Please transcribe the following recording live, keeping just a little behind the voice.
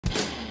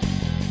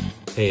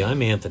Hey,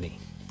 I'm Anthony.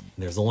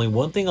 And there's only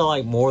one thing I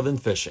like more than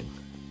fishing,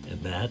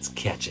 and that's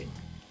catching.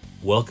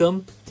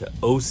 Welcome to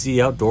OC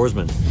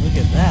Outdoorsman. Look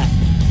at that.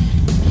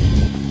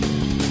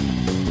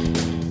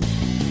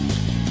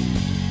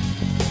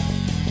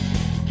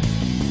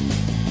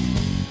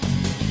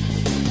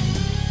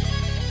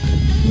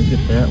 Look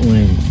at that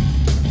wing.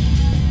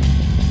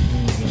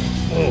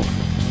 Oh,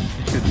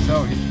 you could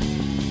sell it.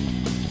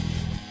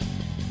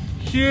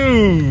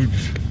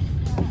 Huge.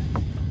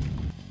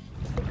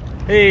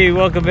 Hey,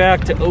 welcome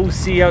back to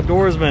OC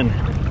Outdoorsman.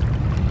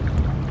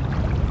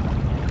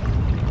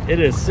 It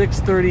is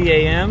 6:30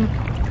 a.m.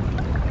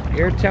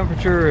 Air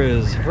temperature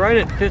is right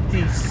at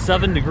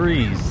 57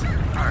 degrees.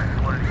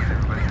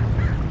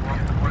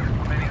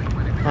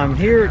 I'm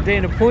here at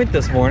Dana Point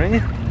this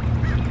morning.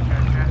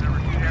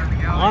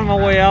 On my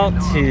way out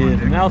to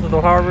the mouth of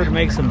the harbor to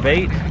make some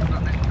bait.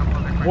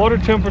 Water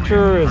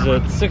temperature is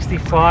at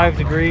 65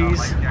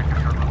 degrees.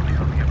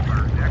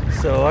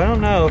 So I don't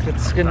know if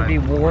it's going to be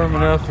warm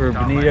enough for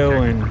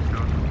bonito and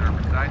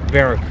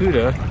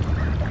barracuda.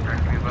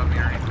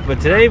 But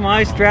today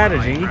my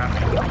strategy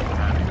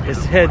is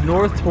to head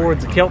north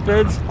towards the kelp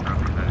beds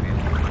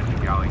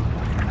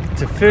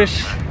to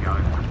fish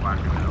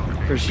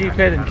for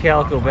sheephead and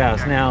calico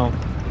bass. Now,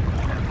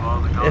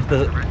 if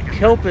the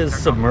kelp is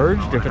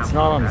submerged, if it's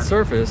not on the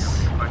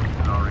surface,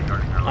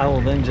 I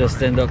will then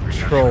just end up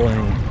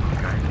trolling,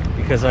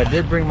 because I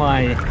did bring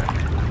my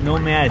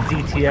Nomad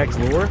DTX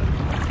lure.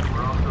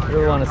 I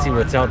really want to see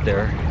what's out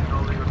there.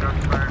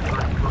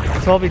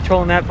 So I'll be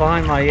trolling that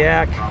behind my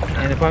yak,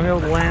 and if I'm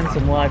able to land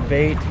some live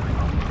bait,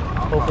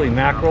 hopefully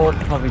mackerel,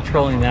 I'll be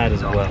trolling that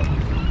as well.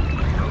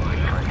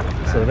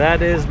 So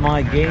that is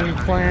my game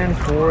plan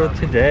for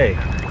today.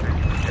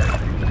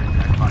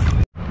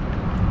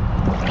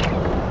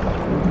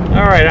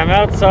 Alright, I'm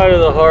outside of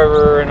the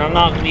harbor and I'm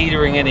not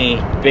metering any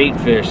bait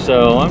fish,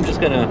 so I'm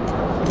just gonna,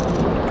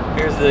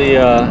 here's the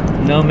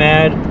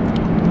Nomad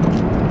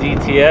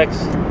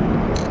DTX.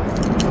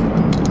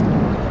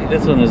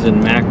 This one is in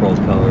mackerel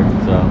color,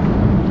 so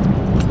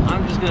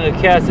I'm just going to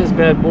cast this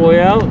bad boy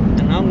out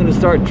and I'm going to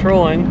start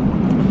trolling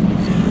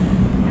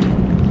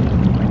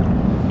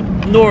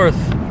north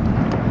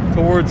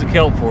towards the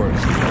kelp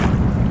forest.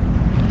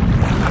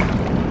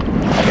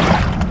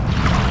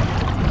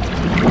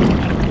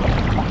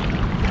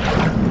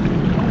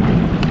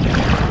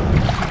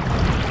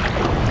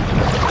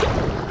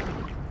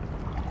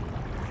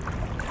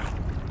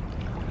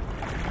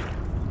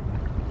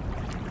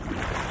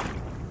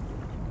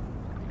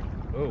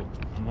 Oh,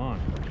 come on.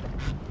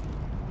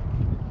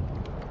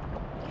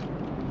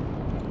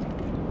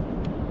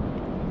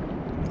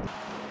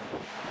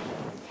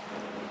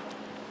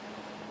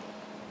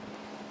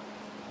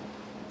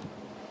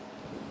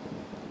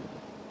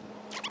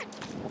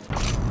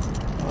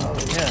 Oh,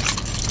 yeah.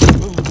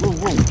 Whoa, whoa,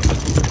 whoa.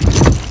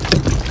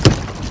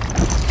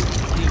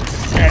 You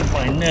snagged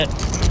my net.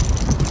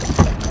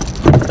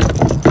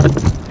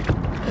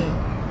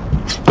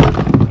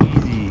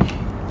 Easy.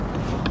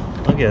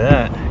 Look at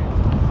that.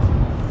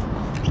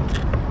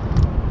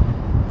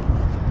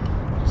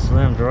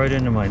 Slammed right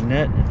into my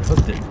net and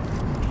hooked it.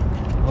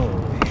 Holy.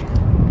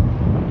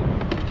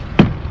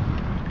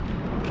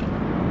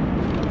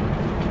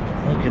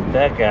 Look at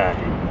that guy.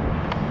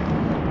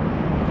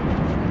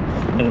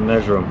 I'm gonna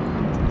measure him.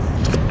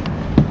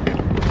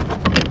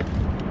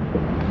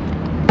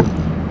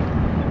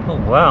 Oh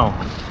wow.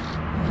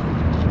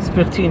 It's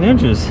 15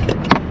 inches.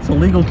 It's a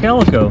legal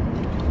calico.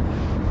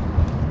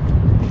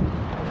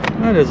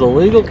 That is a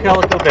legal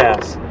calico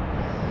bass.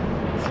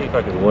 Let's see if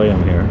I can weigh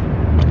him here.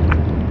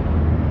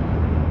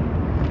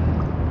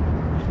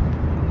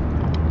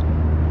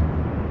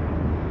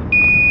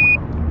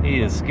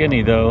 He is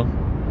skinny though.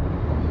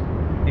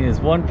 He is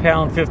 1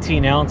 pound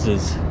 15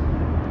 ounces.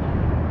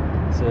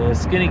 It's a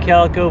skinny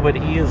calico, but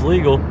he is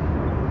legal.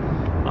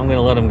 I'm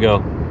gonna let him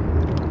go.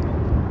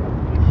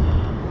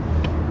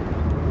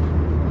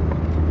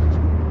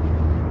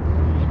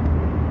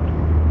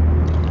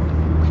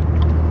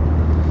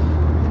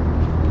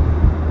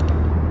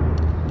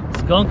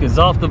 Skunk is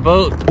off the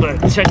boat, but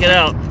check it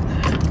out.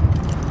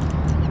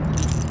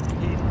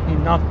 He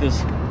knocked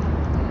this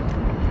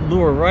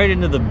lure right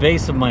into the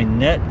base of my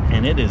net,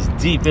 and it is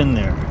deep in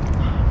there.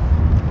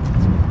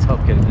 It's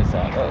tough getting this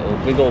out.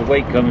 Uh-oh, big old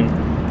weight coming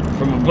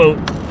from a boat.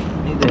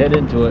 Need to head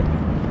into it.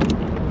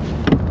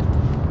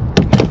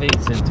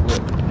 Face into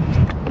it.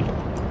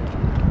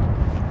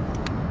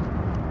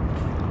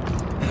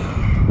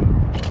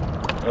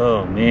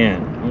 Oh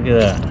man, look at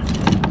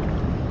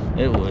that.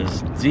 It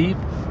was deep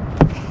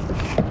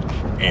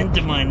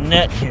into my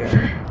net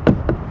here.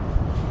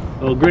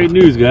 Well, great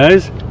news,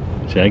 guys.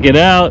 Check it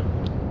out.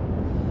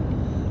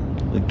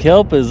 The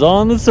kelp is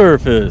on the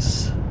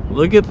surface.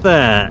 Look at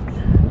that.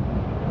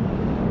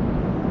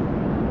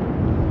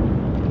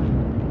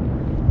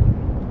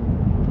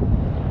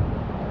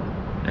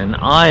 And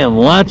I am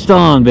latched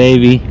on,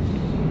 baby.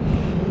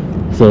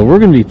 So we're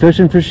going to be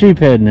fishing for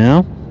sheephead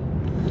now.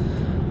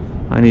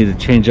 I need to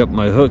change up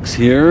my hooks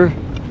here.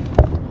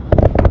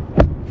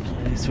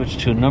 I switch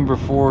to a number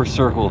 4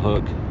 circle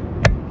hook.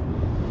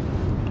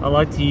 I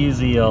like to use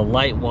the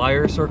light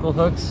wire circle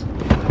hooks.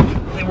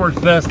 They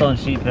work best on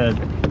sheephead.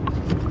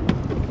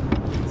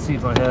 Let's see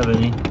if I have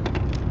any.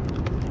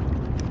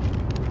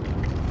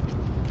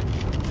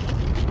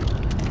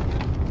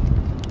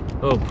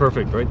 Oh,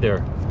 perfect, right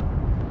there.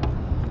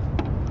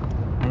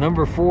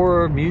 Number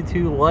 4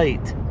 Mewtwo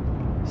Light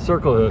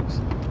circle hooks.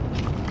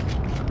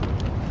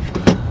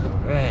 All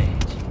right.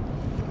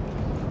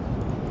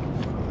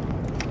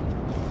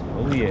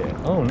 Oh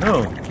yeah. Oh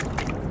no.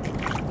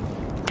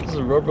 This is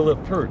a rubber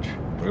lip perch.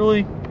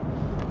 Really?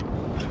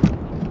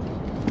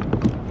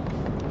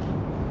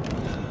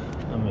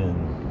 I'm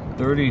in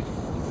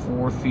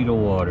 34 feet of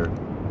water.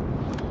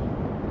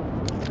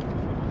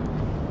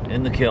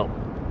 In the kelp.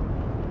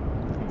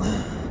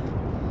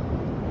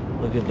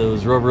 Look at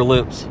those rubber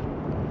lips.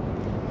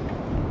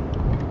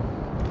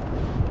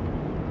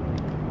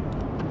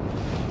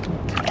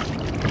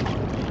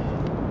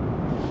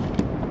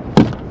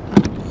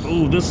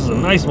 Ooh, this is a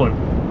nice one.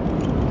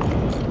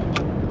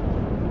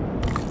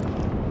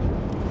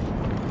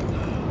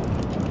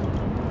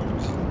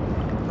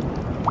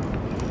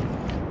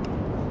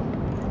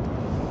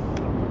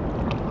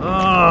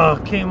 Oh,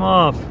 came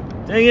off.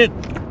 Dang it.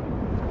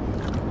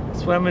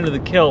 Swam into the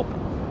kelp. Oh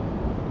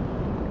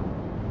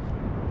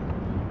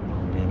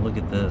man, look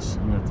at this.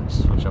 I'm gonna have to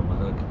switch up my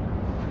hook.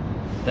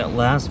 That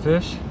last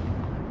fish,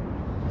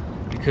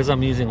 because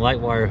I'm using light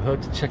wire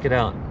hooks, check it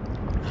out.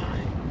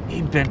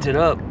 He bent it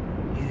up.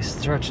 He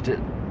stretched it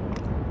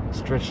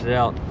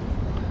out.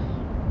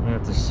 I'm gonna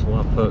have to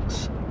swap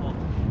hooks.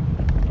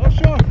 Oh,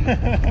 sure.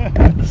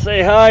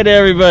 Say hi to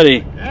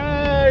everybody. Hey.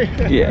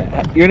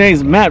 Yeah, your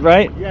name's Matt,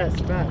 right? Yes,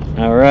 Matt.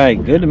 All right,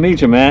 good to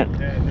meet you, Matt.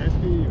 Yeah, nice to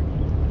meet you.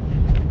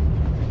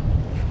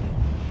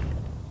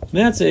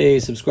 Matt's a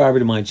subscriber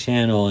to my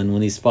channel, and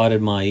when he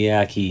spotted my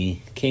yak,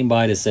 he came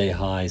by to say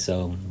hi.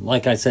 So,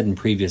 like I said in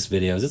previous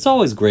videos, it's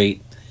always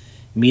great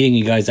meeting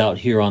you guys out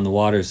here on the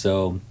water.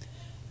 So,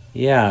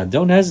 yeah,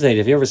 don't hesitate.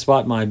 If you ever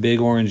spot my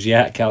big orange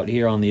yak out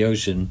here on the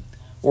ocean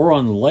or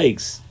on the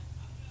lakes,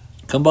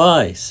 come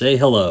by, say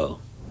hello.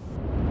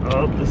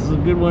 Oh, this is a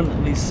good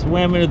one. He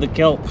swam into the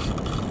kelp.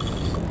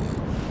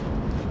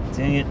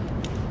 Dang it.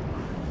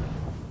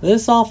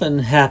 This often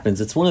happens.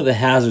 It's one of the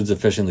hazards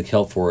of fishing the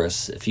kelp for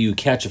us. If you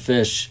catch a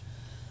fish,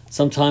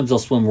 sometimes they'll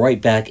swim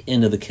right back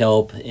into the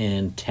kelp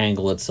and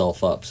tangle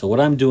itself up. So what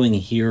I'm doing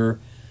here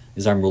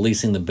is I'm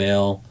releasing the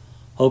bail,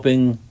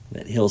 hoping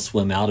that he'll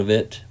swim out of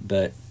it.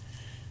 But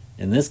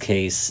in this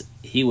case,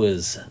 he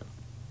was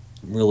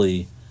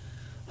really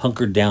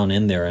hunkered down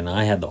in there, and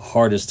I had the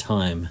hardest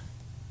time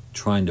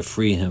trying to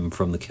free him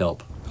from the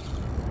kelp.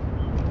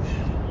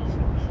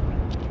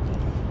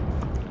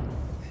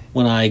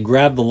 When I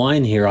grabbed the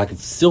line here, I could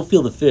still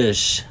feel the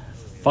fish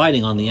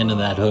fighting on the end of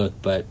that hook,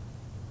 but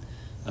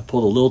I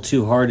pulled a little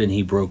too hard and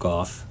he broke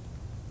off.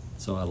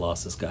 So I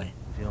lost this guy.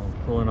 I'm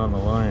pulling on the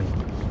line.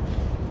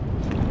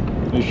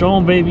 Fish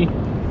on, baby.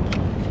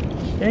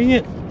 Dang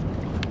it.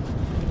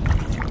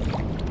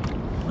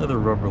 Another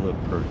rubber lip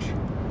perch.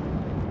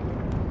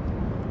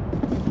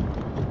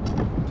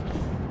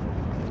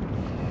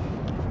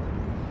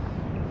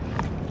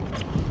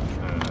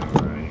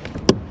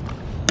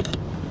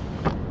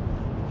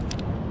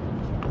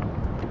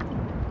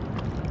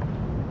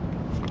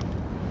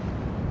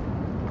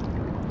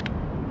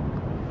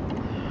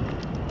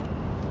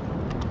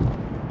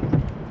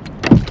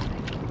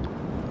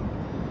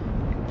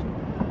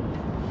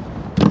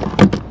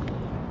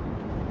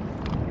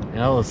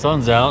 Now the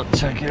sun's out.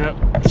 Check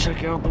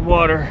out the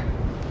water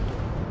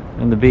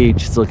and the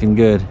beach. It's looking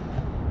good.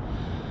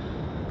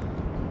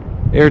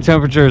 Air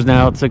temperature is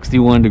now at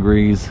 61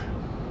 degrees,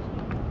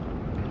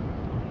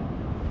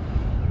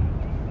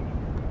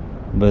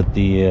 but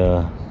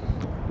the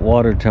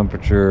water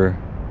temperature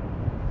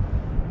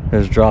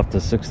has dropped to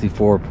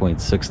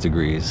 64.6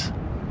 degrees.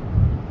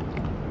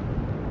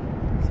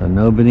 So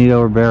no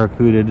bonito or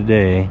barracuda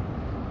today.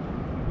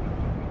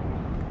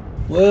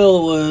 Well,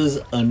 it was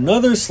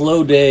another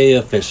slow day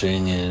of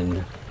fishing,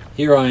 and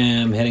here I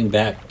am heading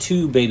back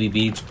to Baby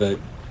Beach, but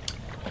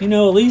you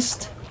know, at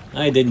least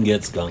I didn't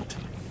get skunked.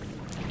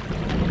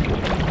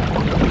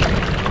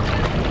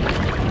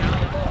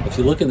 If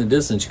you look in the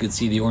distance, you could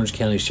see the Orange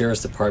County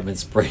Sheriff's Department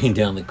spraying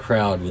down the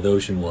crowd with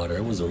ocean water.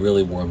 It was a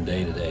really warm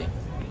day today.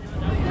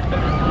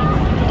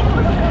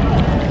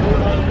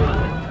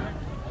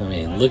 I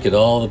mean, look at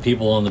all the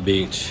people on the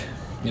beach.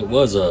 It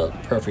was a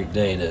perfect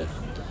day to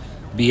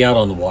be out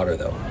on the water,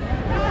 though.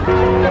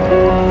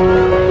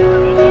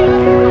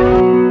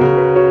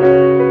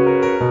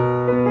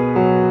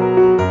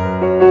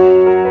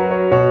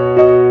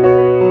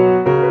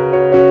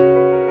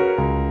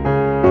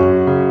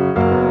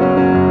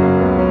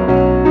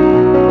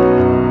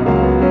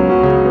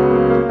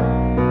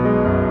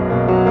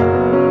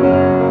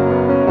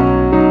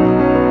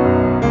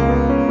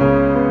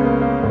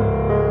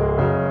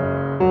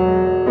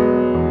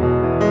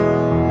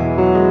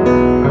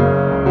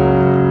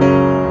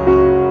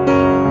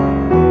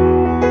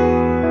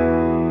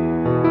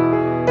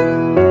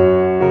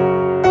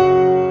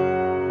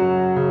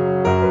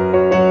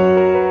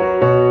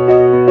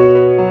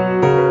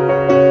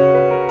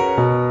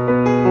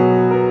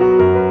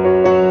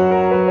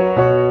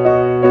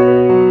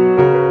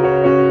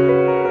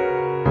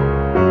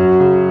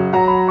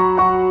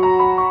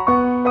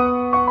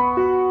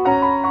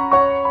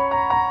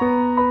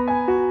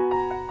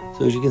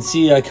 you can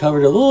see, I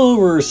covered a little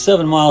over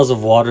 7 miles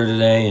of water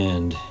today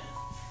and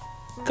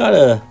got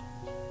a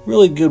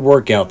really good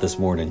workout this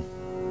morning.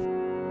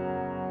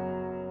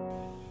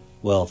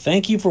 Well,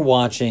 thank you for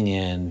watching,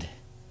 and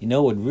you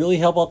know it would really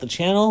help out the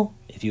channel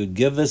if you would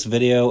give this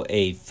video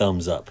a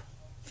thumbs up.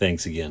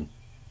 Thanks again.